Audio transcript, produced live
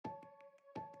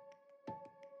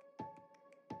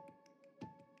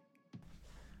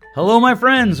Hello, my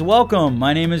friends. Welcome.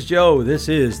 My name is Joe. This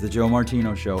is The Joe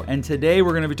Martino Show. And today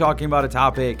we're going to be talking about a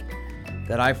topic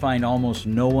that I find almost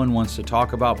no one wants to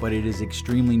talk about, but it is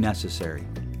extremely necessary.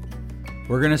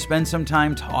 We're going to spend some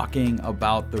time talking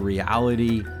about the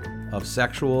reality of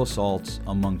sexual assaults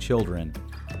among children.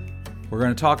 We're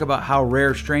going to talk about how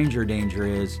rare stranger danger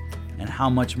is and how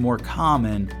much more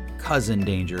common cousin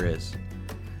danger is.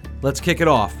 Let's kick it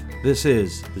off. This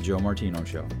is The Joe Martino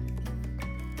Show.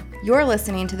 You're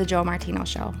listening to The Joe Martino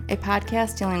Show, a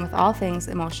podcast dealing with all things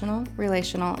emotional,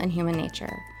 relational, and human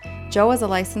nature. Joe is a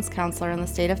licensed counselor in the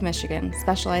state of Michigan,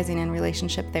 specializing in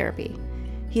relationship therapy.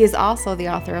 He is also the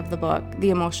author of the book, The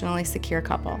Emotionally Secure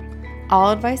Couple. All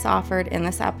advice offered in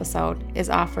this episode is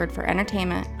offered for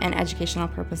entertainment and educational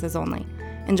purposes only.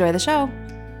 Enjoy the show.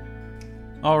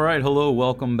 All right. Hello.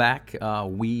 Welcome back.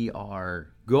 We are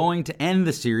going to end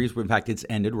the series. In fact, it's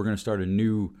ended. We're going to start a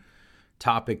new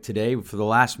topic today. For the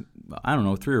last,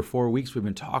 3 or 4 weeks, we've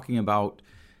been talking about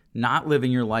not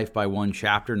living your life by one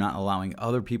chapter, not allowing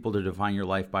other people to define your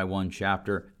life by one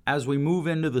chapter. As we move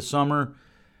into the summer,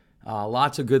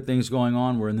 lots of good things going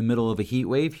on. We're in the middle of a heat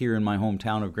wave here in my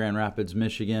hometown of Grand Rapids,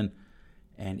 Michigan,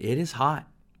 and it is hot.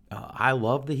 I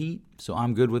love the heat, so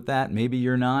I'm good with that. Maybe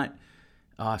you're not.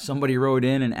 Somebody wrote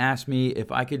in and asked me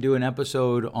if I could do an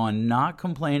episode on not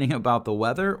complaining about the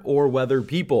weather or weather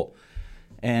people.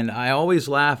 And I always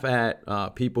laugh at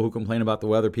people who complain about the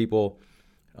weather people.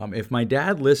 If my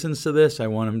dad listens to this, I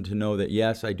want him to know that,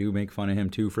 yes, I do make fun of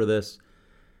him too for this.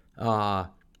 If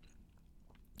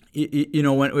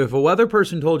a weather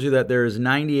person told you that there is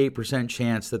 98%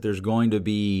 chance that there's going to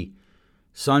be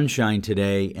sunshine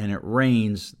today and it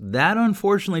rains, that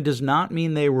unfortunately does not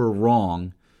mean they were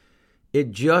wrong. It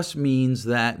just means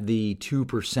that the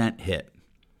 2% hit.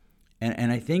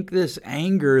 And I think this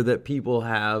anger that people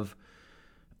have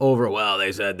over, well,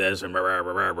 they said this and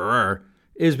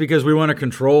is because we want to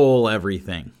control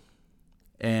everything.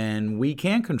 And we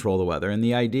can't control the weather. And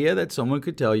the idea that someone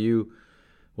could tell you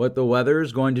what the weather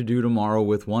is going to do tomorrow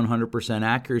with 100%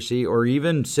 accuracy or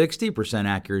even 60%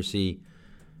 accuracy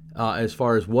as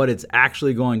far as what it's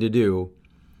actually going to do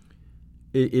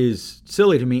is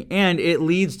silly to me. And it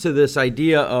leads to this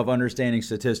idea of understanding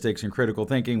statistics and critical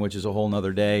thinking, which is a whole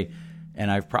nother day. And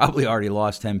I've probably already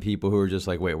lost 10 people who are just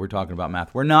like, wait, we're talking about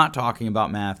math. We're not talking about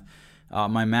math.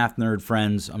 My math nerd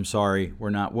friends, I'm sorry, we're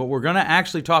not. What we're going to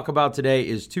actually talk about today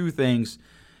is two things.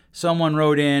 Someone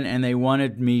wrote in and they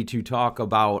wanted me to talk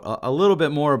about a little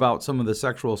bit more about some of the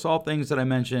sexual assault things that I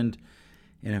mentioned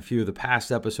in a few of the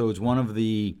past episodes. One of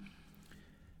the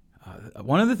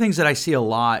things that I see a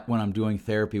lot when I'm doing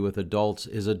therapy with adults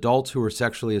is adults who are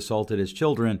sexually assaulted as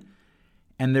children.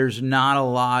 And there's not a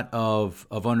lot of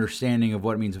understanding of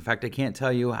what it means. In fact, I can't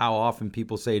tell you how often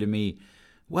people say to me,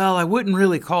 well, I wouldn't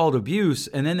really call it abuse.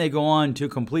 And then they go on to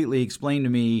completely explain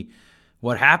to me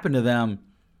what happened to them.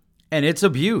 And it's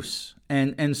abuse.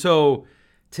 And so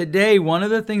today, one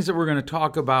of the things that we're going to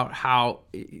talk about how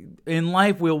in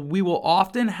life we will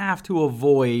often have to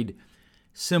avoid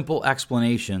simple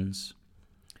explanations.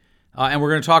 And we're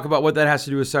going to talk about what that has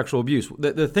to do with sexual abuse.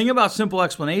 The thing about simple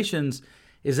explanations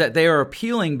is that they are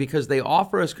appealing because they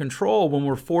offer us control when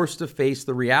we're forced to face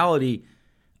the reality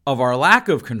of our lack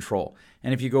of control.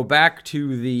 And if you go back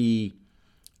to the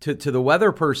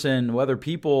weather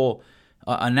people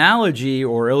analogy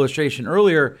or illustration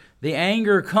earlier, the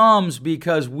anger comes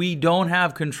because we don't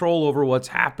have control over what's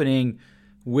happening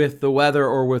with the weather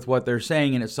or with what they're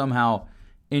saying, and it somehow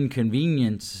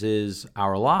inconveniences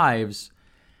our lives.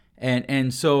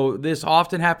 And so this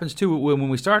often happens too when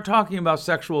we start talking about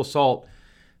sexual assault.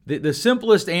 The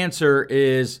simplest answer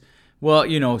is,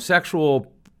 well,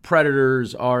 sexual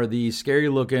predators are these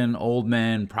scary-looking old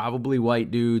men, probably white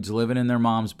dudes, living in their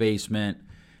mom's basement,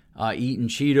 eating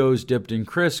Cheetos dipped in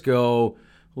Crisco,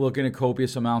 looking at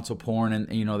copious amounts of porn, and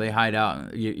they hide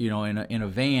out, in a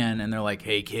van, and they're like,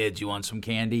 "Hey kids, you want some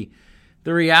candy?"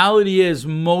 The reality is,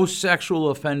 most sexual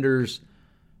offenders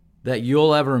that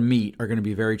you'll ever meet are going to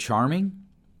be very charming.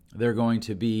 They're going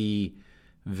to be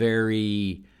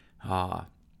very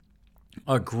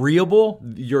agreeable.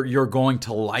 You're going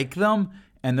to like them,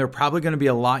 and they're probably going to be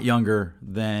a lot younger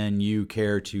than you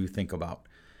care to think about.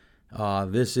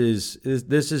 This is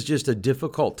just a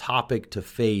difficult topic to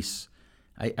face,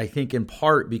 I think in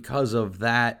part because of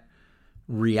that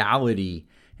reality.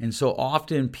 And so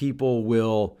often people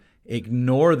will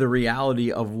ignore the reality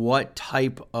of what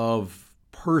type of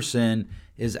person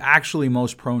is actually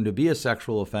most prone to be a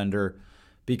sexual offender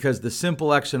because the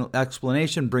simple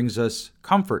explanation brings us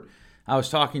comfort. I was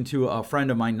talking to a friend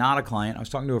of mine, not a client. I was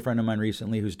talking to a friend of mine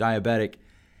recently who's diabetic,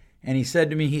 And he said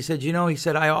to me, he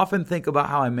said, I often think about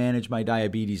how I manage my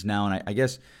diabetes now. And I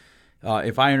guess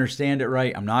if I understand it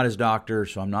right, I'm not his doctor,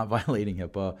 so I'm not violating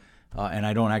HIPAA. And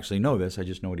I don't actually know this. I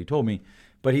just know what he told me.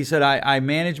 But he said, I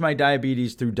manage my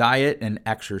diabetes through diet and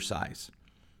exercise.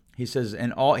 He says,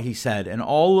 and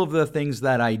all of the things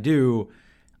that I do,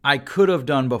 I could have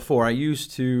done before. I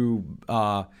used to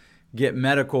get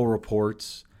medical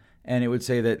reports, and it would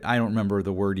say that, I don't remember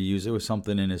the word he used. It was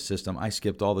something in his system. I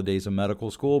skipped all the days of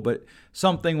medical school, but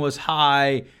something was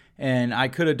high, and I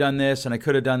could have done this and I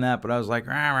could have done that, but I was like,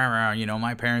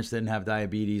 my parents didn't have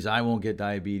diabetes. I won't get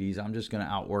diabetes. I'm just going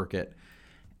to outwork it.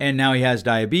 And now he has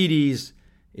diabetes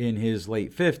in his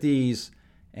late 50s,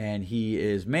 and he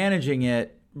is managing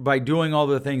it by doing all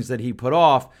the things that he put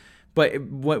off. But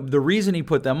the reason he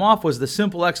put them off was the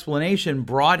simple explanation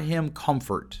brought him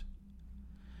comfort.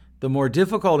 The more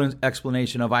difficult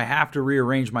explanation of I have to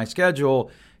rearrange my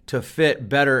schedule to fit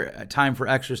better time for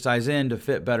exercise in, to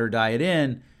fit better diet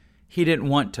in, he didn't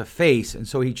want to face. And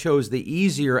so he chose the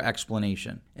easier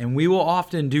explanation. And we will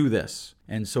often do this.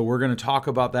 And so we're going to talk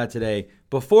about that today.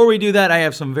 Before we do that, I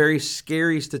have some very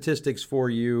scary statistics for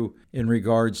you in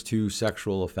regards to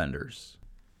sexual offenders.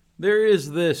 There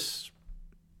is this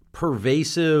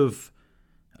pervasive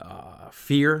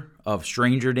fear of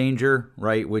stranger danger,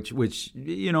 right? Which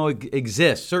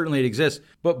exists. Certainly it exists.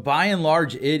 But by and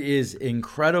large, it is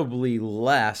incredibly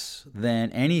less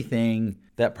than anything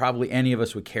that probably any of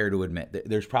us would care to admit.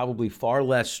 There's probably far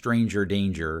less stranger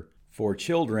danger for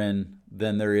children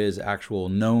than there is actual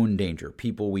known danger,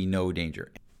 people we know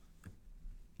danger.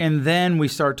 And then we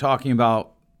start talking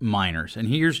about minors. And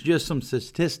here's just some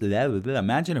statistics.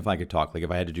 Imagine if I could talk, like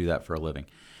if I had to do that for a living.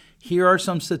 Here are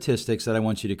some statistics that I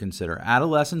want you to consider.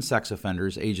 Adolescent sex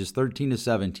offenders ages 13 to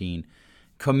 17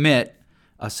 commit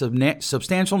a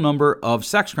substantial number of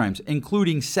sex crimes,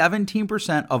 including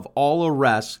 17% of all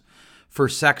arrests for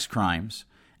sex crimes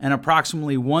and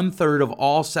approximately 1/3 of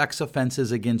all sex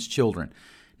offenses against children.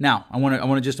 Now, I want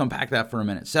to just unpack that for a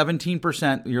minute.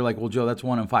 17%, you're like, well, Joe, that's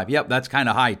 1 in 5. Yep, that's kind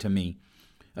of high to me,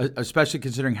 especially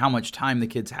considering how much time the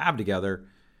kids have together.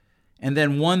 And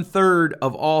then 1/3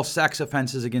 of all sex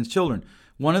offenses against children.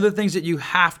 One of the things that you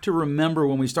have to remember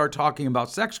when we start talking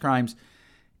about sex crimes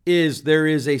is there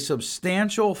is a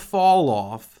substantial fall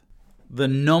off the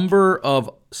number of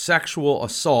sexual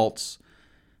assaults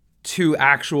to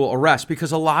actual arrests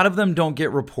because a lot of them don't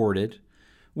get reported.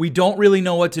 We don't really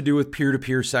know what to do with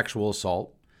peer-to-peer sexual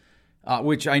assault,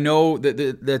 which I know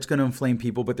that's going to inflame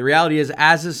people. But the reality is,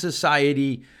 as a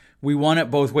society, we want it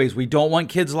both ways. We don't want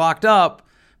kids locked up,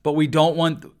 but we don't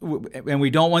want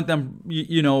them,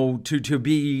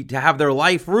 to have their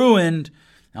life ruined.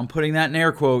 I'm putting that in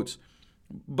air quotes.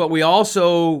 But we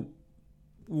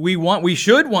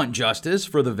should want justice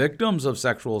for the victims of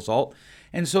sexual assault.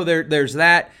 And so there's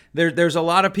that. There's a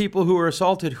lot of people who are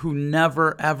assaulted who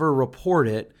never, ever report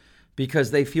it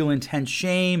because they feel intense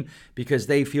shame, because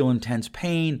they feel intense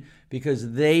pain,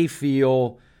 because they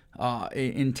feel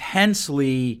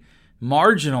intensely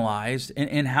marginalized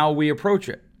in how we approach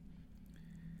it.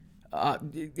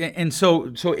 And so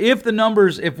if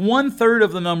 1/3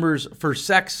 of the numbers for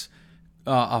sex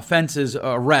offenses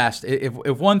arrest, if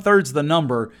 1/3's the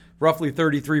number, roughly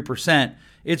 33%,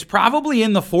 it's probably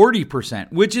in the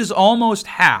 40%, which is almost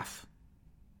half.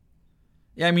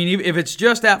 I mean, if it's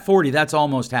just at 40, that's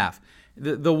almost half.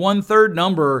 The 1/3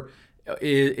 number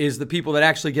is the people that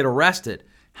actually get arrested.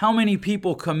 How many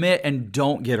people commit and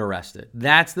don't get arrested?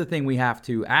 That's the thing we have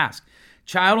to ask.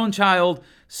 Child-on-child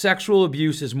sexual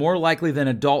abuse is more likely than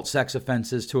adult sex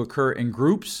offenses to occur in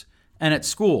groups and at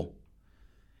school.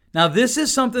 Now, this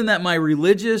is something that my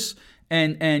religious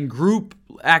and group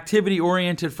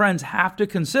activity-oriented friends have to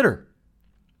consider.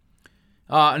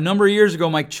 A number of years ago,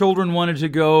 my children wanted to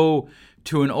go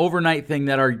to an overnight thing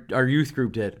that our youth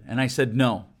group did, and I said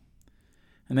no.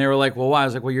 And they were like, well, why? I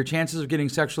was like, well, your chances of getting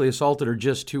sexually assaulted are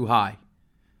just too high.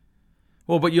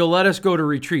 Well, but you'll let us go to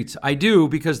retreats. I do,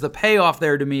 because the payoff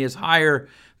there to me is higher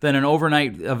than an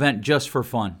overnight event just for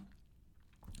fun.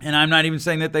 And I'm not even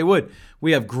saying that they would.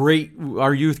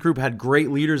 Our youth group had great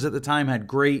leaders at the time, had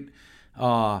great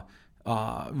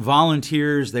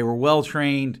volunteers. They were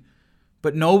well-trained,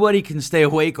 but nobody can stay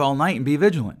awake all night and be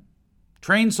vigilant.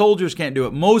 Trained soldiers can't do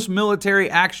it. Most military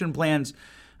action plans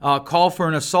call for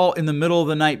an assault in the middle of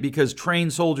the night because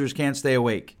trained soldiers can't stay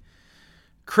awake.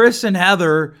 Chris and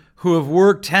Heather, who have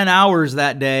worked 10 hours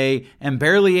that day and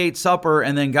barely ate supper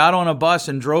and then got on a bus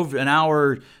and drove an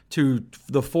hour to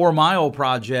the 4 Mile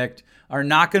Project, are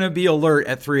not going to be alert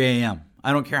at 3 a.m.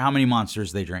 I don't care how many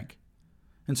monsters they drink.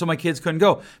 And so my kids couldn't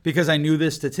go because I knew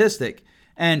this statistic.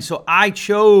 And so I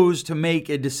chose to make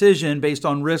a decision based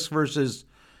on risk versus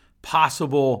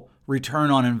possible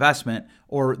return on investment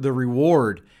or the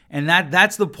reward. And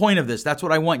that's the point of this. That's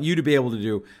what I want you to be able to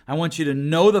do. I want you to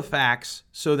know the facts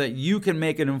so that you can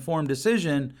make an informed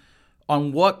decision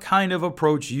on what kind of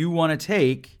approach you want to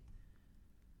take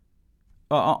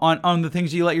on the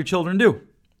things you let your children do.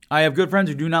 I have good friends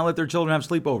who do not let their children have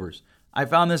sleepovers. I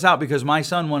found this out because my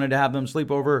son wanted to have them sleep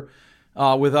over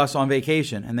with us on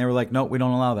vacation. And they were like, nope, we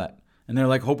don't allow that. And they're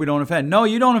like, hope we don't offend. No,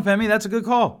 you don't offend me. That's a good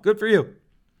call. Good for you.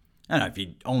 And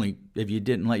if you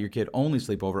didn't let your kid only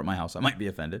sleep over at my house, I might be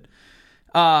offended.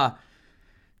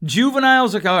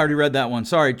 Juveniles, okay, I already read that one.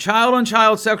 Sorry.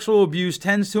 Child-on-child sexual abuse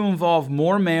tends to involve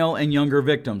more male and younger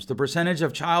victims. The percentage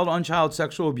of child-on-child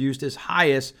sexual abuse is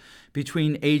highest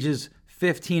between ages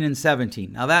 15 and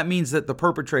 17. Now that means that the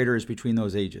perpetrator is between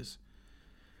those ages.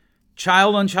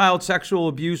 Child-on-child sexual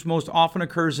abuse most often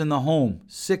occurs in the home,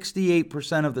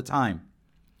 68% of the time.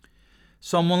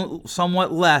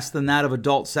 Somewhat less than that of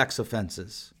adult sex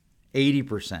offenses,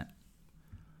 80%.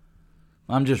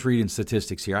 I'm just reading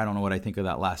statistics here. I don't know what I think of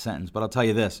that last sentence, but I'll tell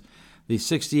you this. The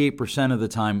 68% of the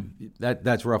time,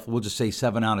 that's rough. We'll just say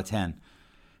 7 out of 10.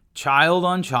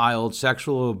 Child-on-child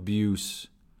sexual abuse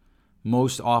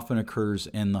most often occurs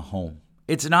in the home.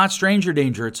 It's not stranger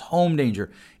danger. It's home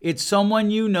danger. It's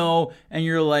someone you know, and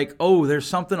you're like, oh, there's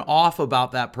something off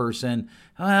about that person.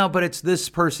 Well, but it's this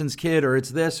person's kid, or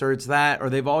it's this, or it's that, or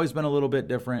they've always been a little bit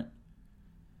different.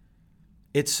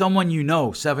 It's someone you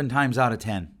know 7 times out of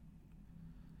 10.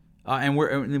 And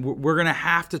we're going to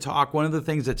have to talk. One of the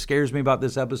things that scares me about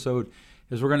this episode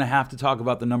is we're going to have to talk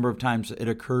about the number of times it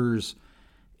occurs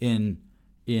in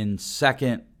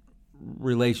second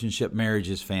relationship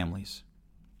marriages, families.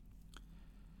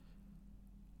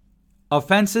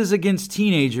 Offenses against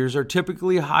teenagers are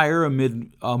typically higher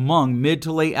among mid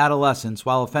to late adolescents,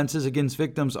 while offenses against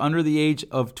victims under the age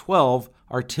of 12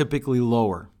 are typically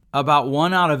lower. About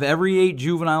 1 out of every 8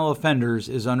 juvenile offenders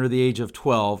is under the age of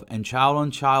 12, and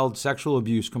child-on-child sexual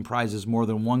abuse comprises more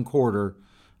than 1/4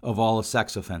 of all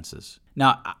sex offenses.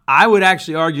 Now, I would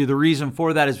actually argue the reason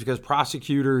for that is because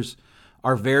prosecutors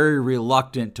are very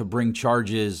reluctant to bring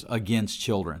charges against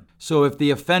children. So if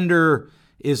the offender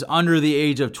is under the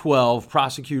age of 12,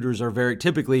 prosecutors are very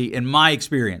typically, in my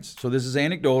experience, so this is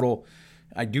anecdotal.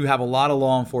 I do have a lot of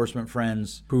law enforcement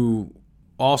friends who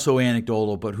also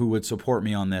anecdotal, but who would support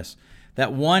me on this.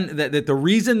 That the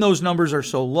reason those numbers are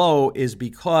so low is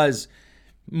because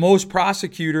most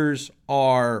prosecutors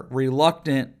are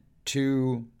reluctant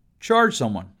to charge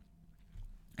someone.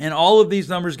 And all of these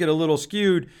numbers get a little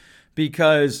skewed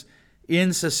because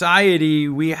in society,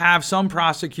 we have some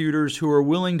prosecutors who are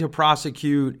willing to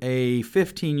prosecute a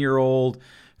 15-year-old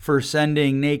for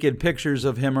sending naked pictures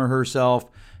of him or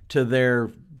herself to their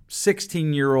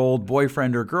 16-year-old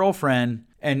boyfriend or girlfriend,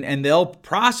 and they'll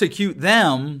prosecute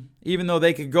them, even though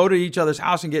they could go to each other's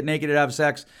house and get naked and have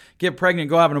sex, get pregnant,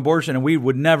 go have an abortion, and we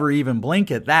would never even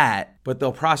blink at that. But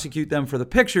they'll prosecute them for the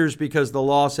pictures because the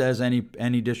law says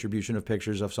any distribution of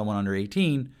pictures of someone under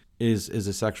 18 is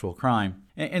a sexual crime.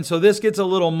 And so this gets a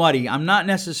little muddy. I'm not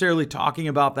necessarily talking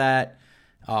about that.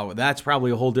 That's probably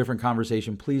a whole different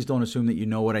conversation. Please don't assume that you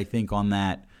know what I think on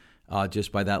that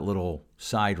just by that little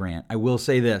side rant. I will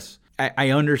say this.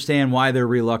 I understand why they're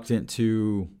reluctant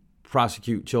to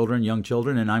prosecute children, young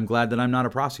children, and I'm glad that I'm not a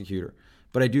prosecutor.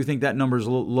 But I do think that number is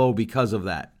low because of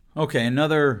that. Okay,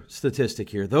 another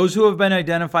statistic here. Those who have been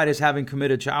identified as having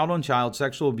committed child-on-child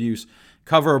sexual abuse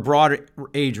cover a broad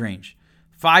age range.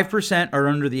 5% are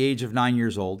under the age of 9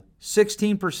 years old.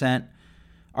 16%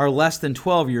 are less than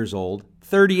 12 years old.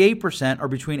 38% are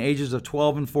between ages of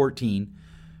 12 and 14.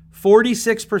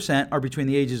 46% are between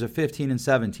the ages of 15 and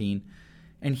 17.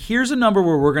 And here's a number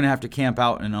where we're going to have to camp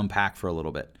out and unpack for a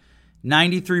little bit.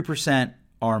 93%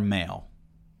 are male.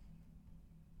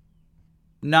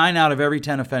 9 out of every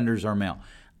 10 offenders are male.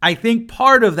 I think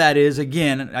part of that is,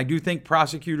 again, I do think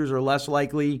prosecutors are less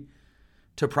likely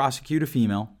to prosecute a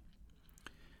female.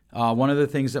 One of the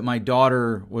things that my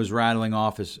daughter was rattling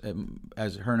off as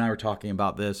her and I were talking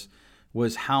about this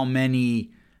was how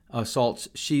many assaults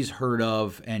she's heard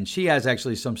of. And she has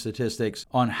actually some statistics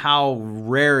on how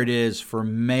rare it is for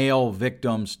male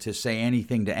victims to say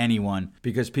anything to anyone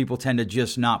because people tend to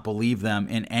just not believe them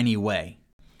in any way.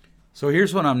 So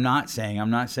here's what I'm not saying. I'm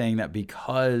not saying that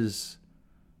because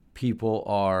people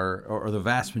are, or the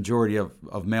vast majority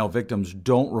of male victims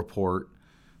don't report,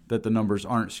 that the numbers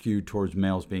aren't skewed towards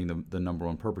males being the number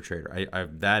one perpetrator.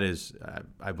 That is,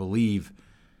 I believe,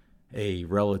 a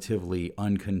relatively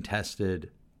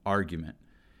uncontested argument.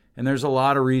 And there's a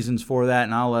lot of reasons for that,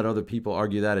 and I'll let other people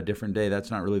argue that a different day.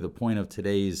 That's not really the point of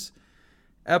today's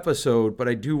episode, but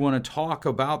I do want to talk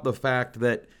about the fact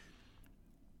that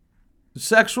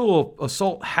Sexual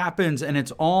assault happens, and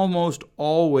it's almost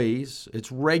always,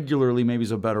 it's regularly, maybe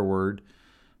is a better word,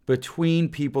 between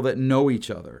people that know each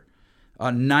other.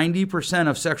 90%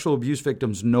 of sexual abuse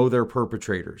victims know their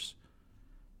perpetrators.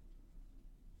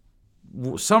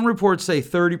 Some reports say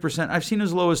 30%. I've seen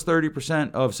as low as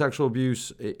 30% of sexual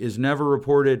abuse is never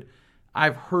reported.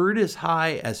 I've heard as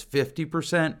high as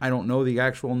 50%. I don't know the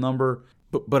actual number,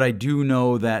 but I do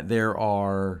know that there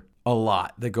are a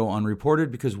lot that go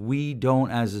unreported because we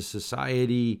don't, as a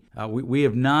society, we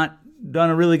have not done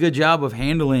a really good job of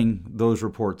handling those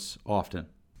reports often.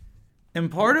 And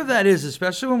part of that is,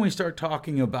 especially when we start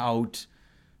talking about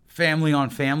family on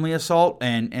family assault,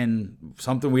 and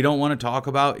something we don't want to talk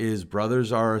about is brothers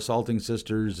are assaulting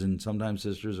sisters, and sometimes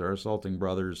sisters are assaulting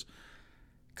brothers.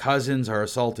 Cousins are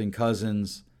assaulting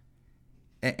cousins.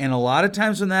 And a lot of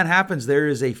times when that happens, there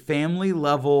is a family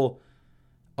level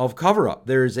of cover-up.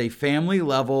 There is a family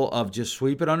level of just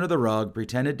sweep it under the rug,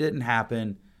 pretend it didn't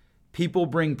happen. People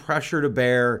bring pressure to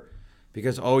bear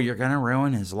because, oh, you're going to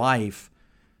ruin his life.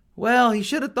 Well, he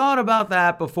should have thought about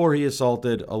that before he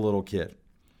assaulted a little kid.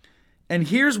 And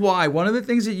here's why. One of the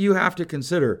things that you have to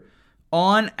consider,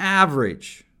 on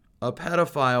average, a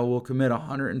pedophile will commit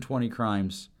 120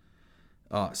 crimes,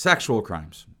 sexual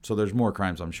crimes. So there's more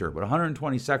crimes, I'm sure, but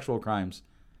 120 sexual crimes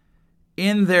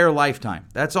in their lifetime.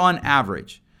 That's on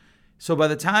average. So by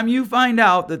the time you find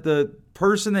out that the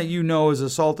person that you know is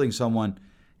assaulting someone,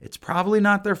 it's probably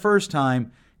not their first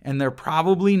time, and they're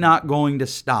probably not going to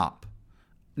stop.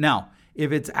 Now,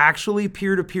 if it's actually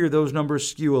peer-to-peer, those numbers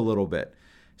skew a little bit.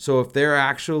 So if they're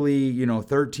actually,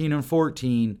 13 and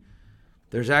 14,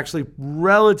 there's actually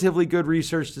relatively good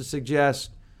research to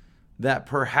suggest that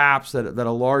perhaps that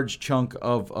a large chunk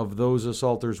of those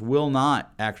assaulters will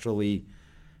not actually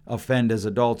offend as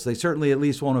adults. They certainly at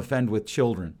least won't offend with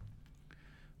children.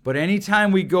 But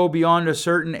anytime we go beyond a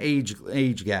certain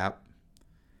age gap,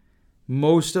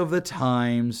 most of the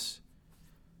times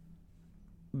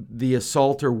the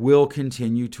assaulter will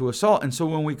continue to assault. And so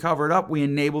when we cover it up, we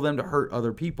enable them to hurt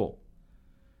other people.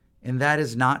 And that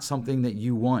is not something that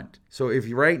you want. So if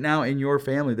you, right now in your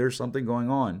family there's something going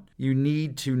on, you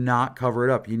need to not cover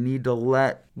it up. You need to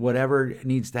let whatever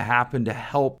needs to happen to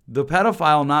help the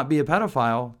pedophile not be a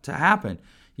pedophile to happen.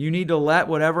 You need to let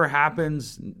whatever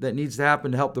happens that needs to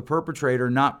happen to help the perpetrator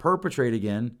not perpetrate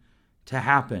again to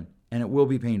happen. And it will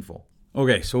be painful.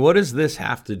 Okay, so what does this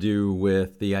have to do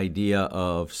with the idea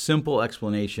of simple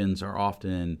explanations are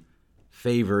often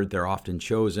favored, they're often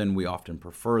chosen, we often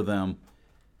prefer them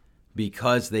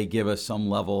because they give us some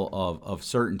level of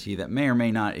certainty that may or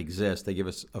may not exist. They give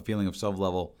us a feeling of some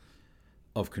level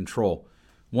of control.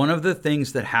 One of the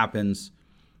things that happens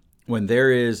when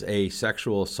there is a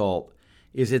sexual assault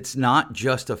is it's not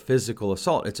just a physical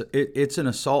assault. It's an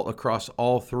assault across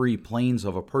all three planes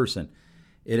of a person.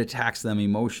 It attacks them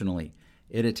emotionally.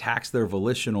 It attacks their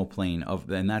volitional plane,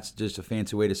 and that's just a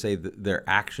fancy way to say their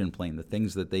action plane, the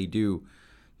things that they do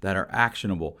that are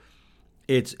actionable.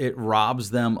 It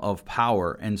robs them of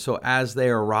power. And so as they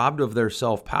are robbed of their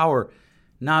self-power,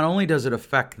 not only does it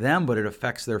affect them, but it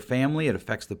affects their family, it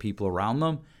affects the people around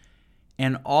them.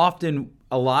 And often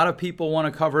a lot of people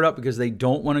want to cover it up because they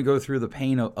don't want to go through the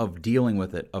pain of dealing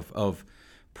with it, of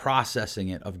processing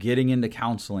it, of getting into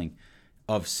counseling,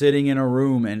 of sitting in a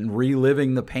room and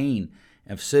reliving the pain,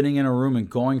 of sitting in a room and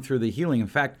going through the healing. In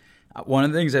fact, one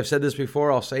of the things, I've said this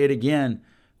before, I'll say it again,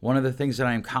 one of the things that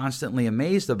I'm constantly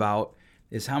amazed about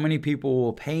is how many people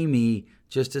will pay me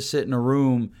just to sit in a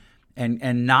room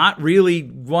and not really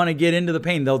want to get into the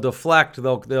pain. They'll deflect,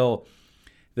 they'll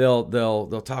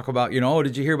talk about, oh,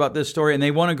 did you hear about this story? And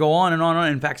they want to go on and on and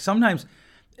on. In fact, sometimes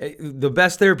the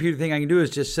best therapeutic thing I can do is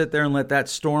just sit there and let that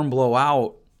storm blow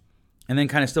out and then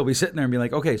kind of still be sitting there and be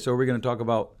like, okay, so we're going to talk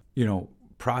about,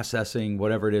 processing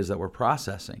whatever it is that we're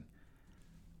processing.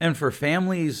 And for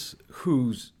families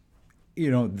whose,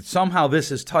 somehow this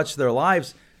has touched their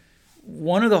lives,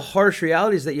 one of the harsh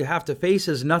realities that you have to face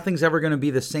is nothing's ever going to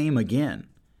be the same again.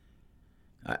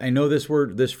 I know this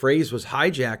phrase was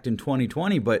hijacked in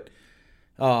 2020, but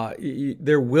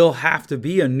there will have to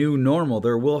be a new normal.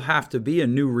 There will have to be a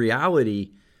new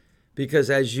reality,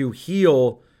 because as you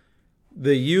heal,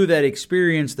 the you that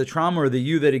experienced the trauma or the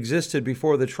you that existed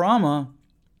before the trauma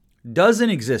doesn't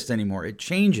exist anymore. It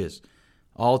changes.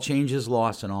 All change is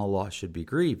loss, and all loss should be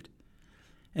grieved.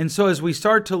 And so as we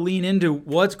start to lean into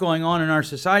what's going on in our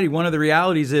society, one of the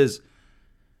realities is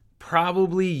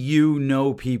probably you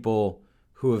know people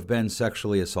who have been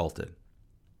sexually assaulted.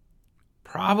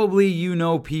 Probably you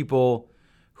know people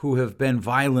who have been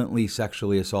violently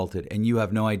sexually assaulted, and you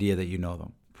have no idea that you know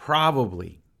them.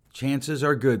 Probably. chances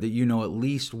are good that you know at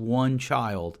least one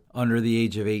child under the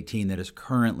age of 18 that is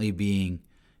currently being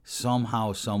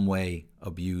somehow, some way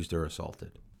abused or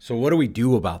assaulted. So what do we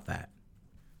do about that?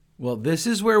 Well, this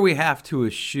is where we have to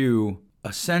eschew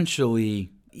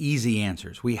essentially easy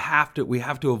answers. We have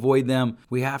to avoid them.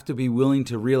 We have to be willing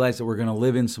to realize that we're going to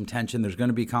live in some tension. There's going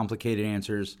to be complicated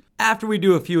answers after we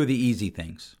do a few of the easy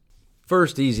things.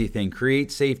 First easy thing,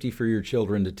 create safety for your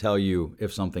children to tell you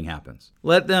if something happens.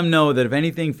 Let them know that if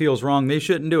anything feels wrong, they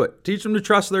shouldn't do it. Teach them to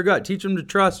trust their gut. Teach them to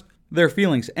trust their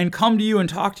feelings and come to you and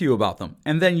talk to you about them.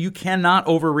 And then you cannot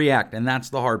overreact, and that's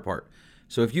the hard part.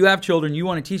 So if you have children, you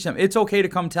want to teach them, it's okay to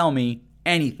come tell me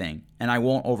anything, and I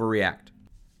won't overreact.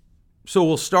 So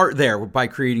we'll start there by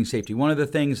creating safety. One of the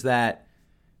things that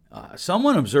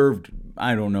someone observed,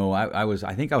 I don't know,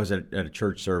 I think I was at a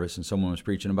church service and someone was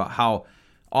preaching about how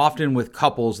often with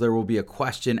couples there will be a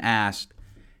question asked,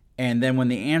 and then when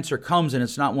the answer comes and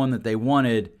it's not one that they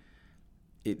wanted,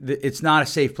 it's not a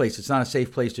safe place. It's not a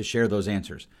safe place to share those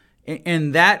answers.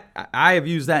 And that, I have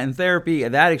used that in therapy,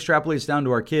 that extrapolates down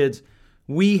to our kids.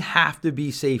 We have to be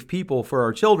safe people for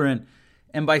our children.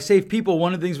 And by safe people,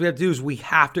 one of the things we have to do is we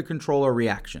have to control our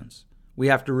reactions. We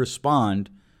have to respond,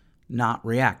 not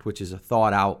react, which is a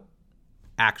thought-out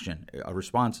action. A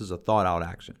response is a thought-out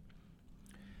action.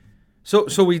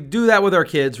 So we do that with our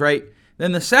kids, right?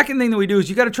 Then the second thing that we do is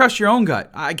you got to trust your own gut.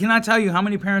 I cannot tell you how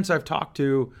many parents I've talked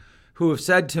to who have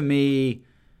said to me,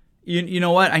 you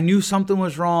know what, I knew something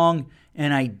was wrong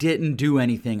and I didn't do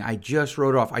anything. I just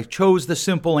wrote off. I chose the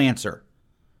simple answer,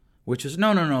 which is,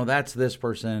 no, that's this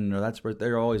person, or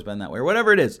they've always been that way, or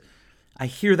whatever it is. I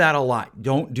hear that a lot.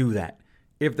 Don't do that.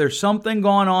 If there's something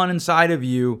going on inside of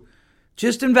you,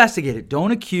 just investigate it.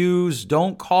 Don't accuse,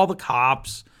 don't call the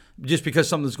cops just because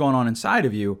something's going on inside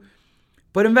of you,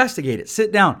 but investigate it.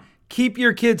 Sit down. Keep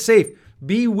your kids safe.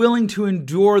 Be willing to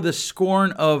endure the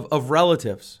scorn of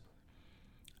relatives.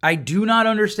 I do not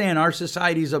understand our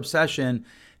society's obsession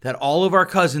that all of our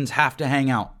cousins have to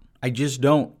hang out. I just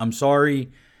don't. I'm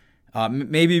sorry.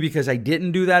 Maybe because I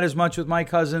didn't do that as much with my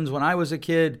cousins when I was a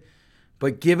kid.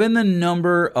 But given the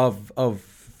number of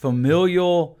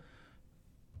familial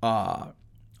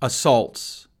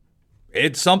assaults,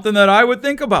 it's something that I would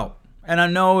think about. And I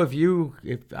know if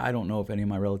I don't know if any of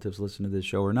my relatives listen to this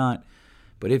show or not,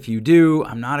 but if you do,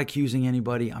 I'm not accusing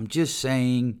anybody. I'm just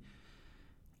saying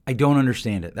I don't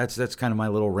understand it. That's kind of my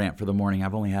little rant for the morning.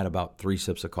 I've only had about 3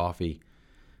 sips of coffee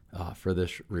for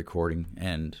this recording,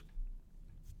 and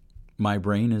my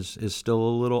brain is still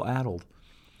a little addled.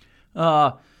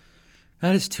 That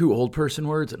is 2 old person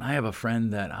words, and I have a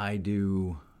friend that I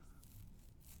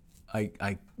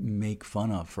make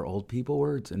fun of for old people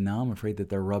words, and now I'm afraid that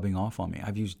they're rubbing off on me.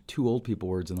 I've used 2 old people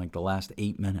words in like the last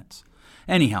 8 minutes.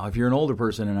 Anyhow, if you're an older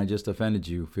person and I just offended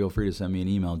you, feel free to send me an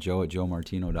email,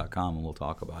 joe@joemartino.com, and we'll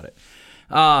talk about it.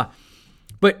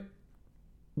 But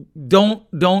don't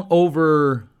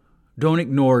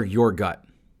ignore your gut.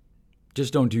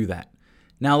 Just don't do that.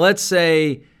 Now, let's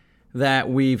say that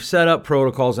we've set up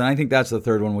protocols, and I think that's the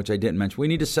third one, which I didn't mention. We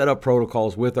need to set up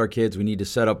protocols with our kids. We need to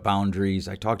set up boundaries.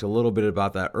 I talked a little bit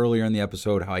about that earlier in the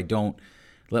episode, how I don't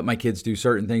let my kids do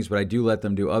certain things, but I do let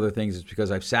them do other things. It's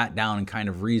because I've sat down and kind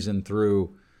of reasoned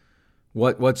through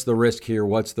what's the risk here,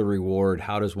 what's the reward,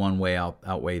 how does one way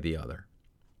outweigh the other.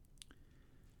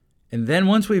 And then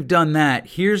once we've done that,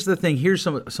 here's the thing. Here's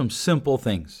some simple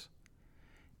things.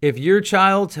 If your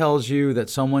child tells you that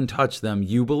someone touched them,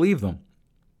 you believe them.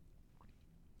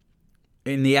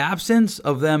 In the absence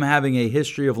of them having a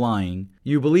history of lying,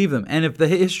 you believe them. And if the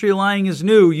history of lying is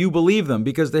new, you believe them,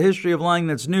 because the history of lying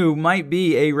that's new might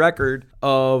be a record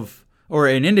of, or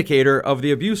an indicator of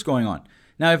the abuse going on.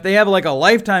 Now, if they have like a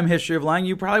lifetime history of lying,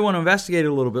 you probably want to investigate it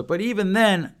a little bit. But even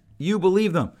then, you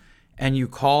believe them. And you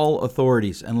call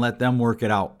authorities and let them work it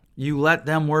out. You let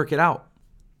them work it out.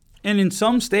 And in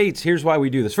some states, here's why we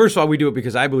do this. First of all, we do it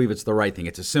because I believe it's the right thing.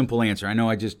 It's a simple answer. I know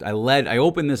I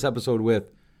opened this episode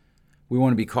with, we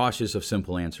want to be cautious of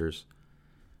simple answers.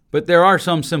 But there are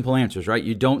some simple answers, right?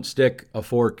 You don't stick a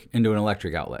fork into an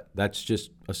electric outlet. That's just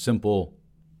a simple,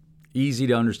 easy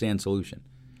to understand solution.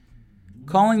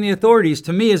 Calling the authorities,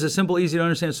 to me, is a simple, easy to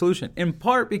understand solution. In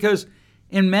part because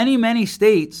in many, many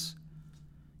states,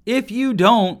 if you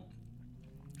don't,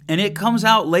 and it comes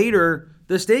out later,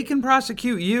 the state can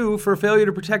prosecute you for failure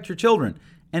to protect your children.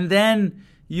 And then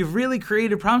you've really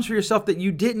created problems for yourself that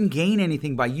you didn't gain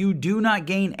anything by. You do not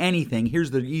gain anything.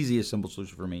 Here's the easiest, simple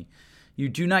solution for me. You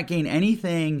do not gain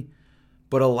anything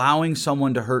but allowing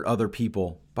someone to hurt other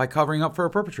people by covering up for a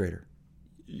perpetrator.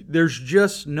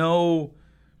 There's no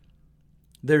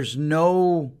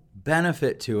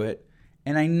benefit to it.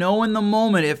 And I know in the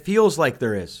moment it feels like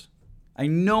there is. I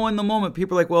know in the moment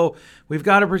people are like, well, we've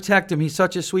got to protect him. He's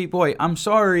such a sweet boy. I'm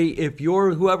sorry, if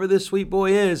whoever this sweet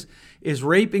boy is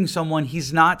raping someone,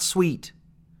 he's not sweet.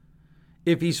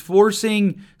 If he's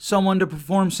forcing someone to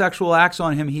perform sexual acts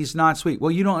on him, he's not sweet. Well,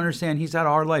 you don't understand. He's had a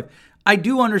hard life. I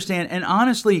do understand. And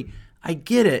honestly, I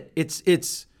get it.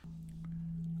 It's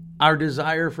our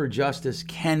desire for justice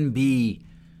can be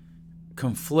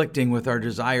conflicting with our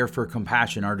desire for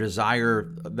compassion, our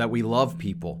desire that we love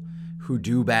people who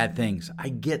do bad things. I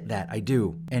get that. I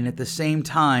do. And at the same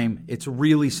time, it's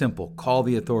really simple. Call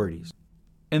the authorities.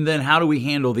 And then how do we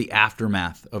handle the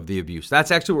aftermath of the abuse? That's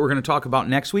actually what we're going to talk about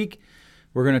next week.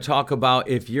 We're going to talk about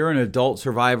if you're an adult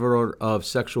survivor of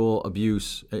sexual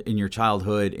abuse in your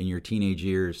childhood, in your teenage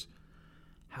years,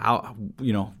 how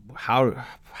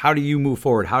do you move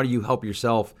forward? How do you help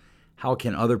yourself? How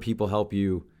can other people help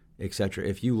you, etc.?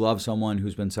 If you love someone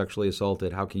who's been sexually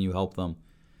assaulted, how can you help them?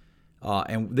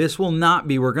 And this will not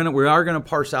be, we are going to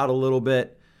parse out a little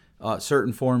bit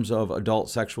certain forms of adult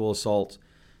sexual assault.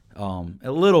 A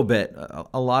little bit.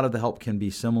 A lot of the help can be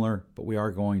similar, but we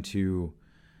are going to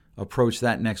approach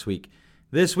that next week.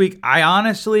 This week, I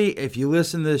honestly, if you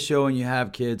listen to this show and you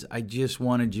have kids, I just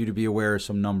wanted you to be aware of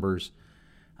some numbers.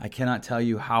 I cannot tell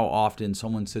you how often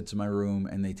someone sits in my room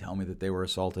and they tell me that they were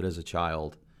assaulted as a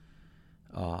child.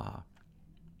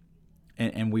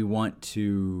 And we want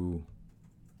to,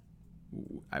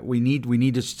 we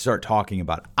need to start talking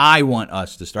about it. I want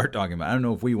us to start talking about it. I don't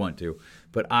know if we want to,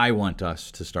 but I want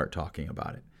us to start talking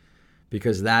about it,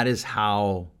 because that is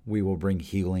how we will bring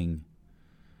healing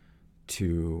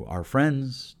to our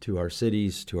friends, to our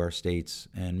cities, to our states,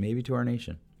 and maybe to our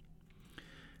nation.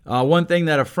 One thing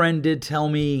that a friend did tell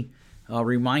me,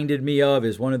 reminded me of,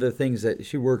 is one of the things that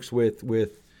she works with,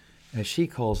 as she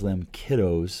calls them,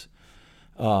 kiddos,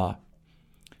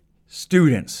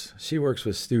 students. She works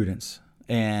with students,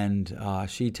 and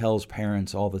she tells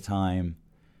parents all the time,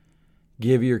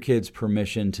 give your kids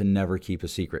permission to never keep a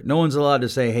secret. No one's allowed to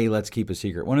say, hey, let's keep a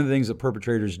secret. One of the things that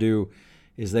perpetrators do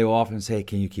is they will often say,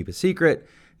 can you keep a secret?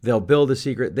 They'll build a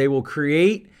secret. They will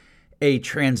create a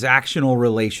transactional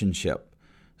relationship.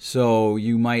 So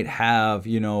you might have,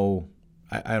 I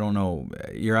don't know,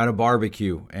 you're at a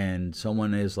barbecue and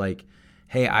someone is like,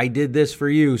 hey, I did this for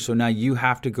you, so now you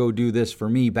have to go do this for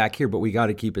me back here, but we got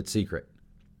to keep it secret.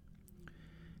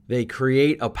 They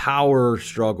create a power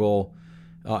struggle,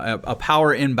 a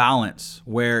power imbalance,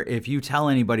 where if you tell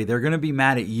anybody, they're going to be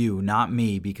mad at you, not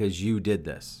me, because you did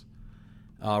this.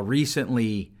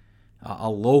 Recently, a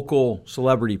local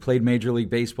celebrity, played Major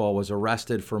League Baseball, was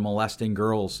arrested for molesting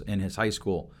girls in his high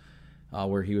school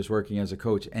where he was working as a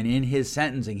coach. And in his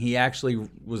sentencing, he actually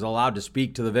was allowed to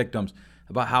speak to the victims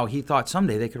about how he thought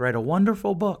someday they could write a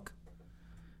wonderful book.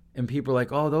 And people are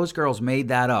like, oh, those girls made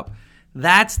that up.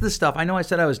 That's the stuff. I know I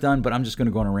said I was done, but I'm just going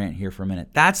to go on a rant here for a minute.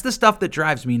 That's the stuff that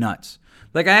drives me nuts.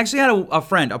 Like, I actually had a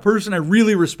friend, a person I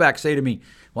really respect, say to me,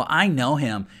 well, I know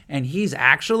him, and he's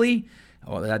actually...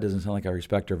 Oh, that doesn't sound like I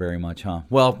respect her very much, huh?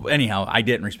 Well, anyhow, I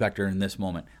didn't respect her in this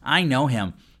moment. I know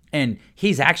him, and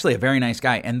he's actually a very nice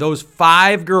guy. And those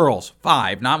 5 girls,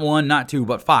 5, not 1, not 2,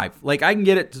 but 5. Like, I can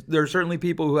get it. There are certainly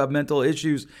people who have mental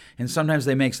issues, and sometimes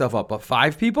they make stuff up. But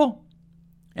 5 people?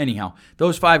 Anyhow,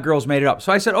 those 5 girls made it up.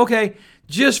 So I said, okay,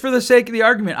 just for the sake of the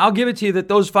argument, I'll give it to you that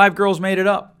those 5 girls made it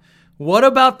up. What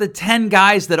about the 10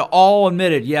 guys that all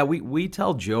admitted, yeah, we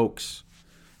tell jokes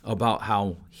about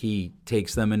how he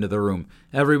takes them into the room.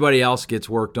 Everybody else gets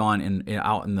worked on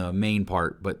out in the main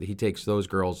part, but he takes those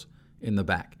girls in the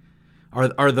back.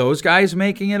 Are those guys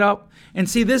making it up? And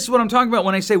see, this is what I'm talking about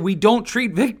when I say we don't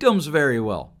treat victims very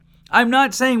well. I'm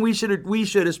not saying we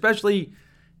should, especially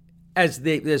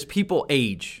as people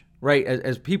age, right?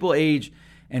 As people age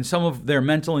and some of their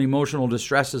mental and emotional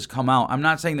distresses come out, I'm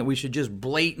not saying that we should just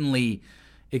blatantly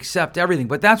accept everything,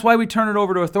 but that's why we turn it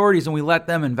over to authorities and we let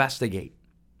them investigate.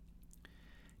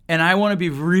 And I want to be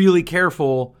really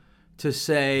careful to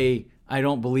say, I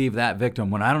don't believe that victim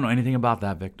when I don't know anything about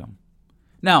that victim.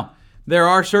 Now, there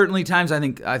are certainly times I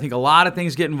think a lot of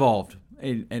things get involved.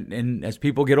 And as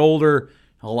people get older,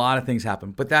 a lot of things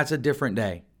happen. But that's a different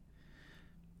day.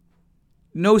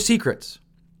 No secrets.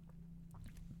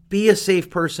 Be a safe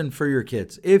person for your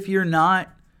kids. If you're not,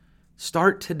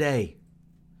 start today.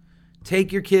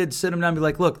 Take your kids, sit them down and be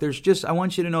like, look, I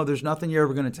want you to know there's nothing you're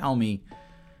ever going to tell me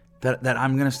that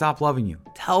I'm going to stop loving you.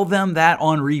 Tell them that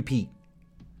on repeat.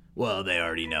 Well, they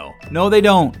already know. No, they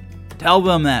don't. Tell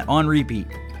them that on repeat.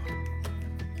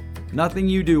 Nothing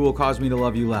you do will cause me to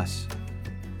love you less.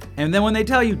 And then when they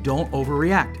tell you, don't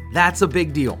overreact. That's a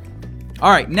big deal.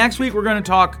 All right, next week we're going to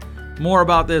talk more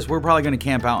about this. We're probably going to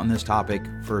camp out on this topic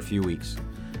for a few weeks.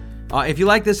 If you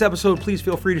like this episode, please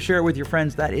feel free to share it with your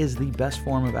friends. That is the best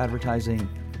form of advertising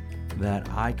that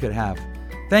I could have.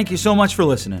 Thank you so much for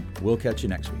listening. We'll catch you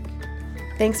next week.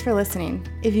 Thanks for listening.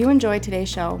 If you enjoyed today's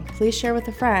show, please share with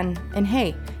a friend. And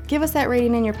hey, give us that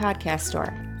rating in your podcast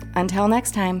store. Until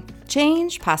next time,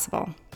 change possible.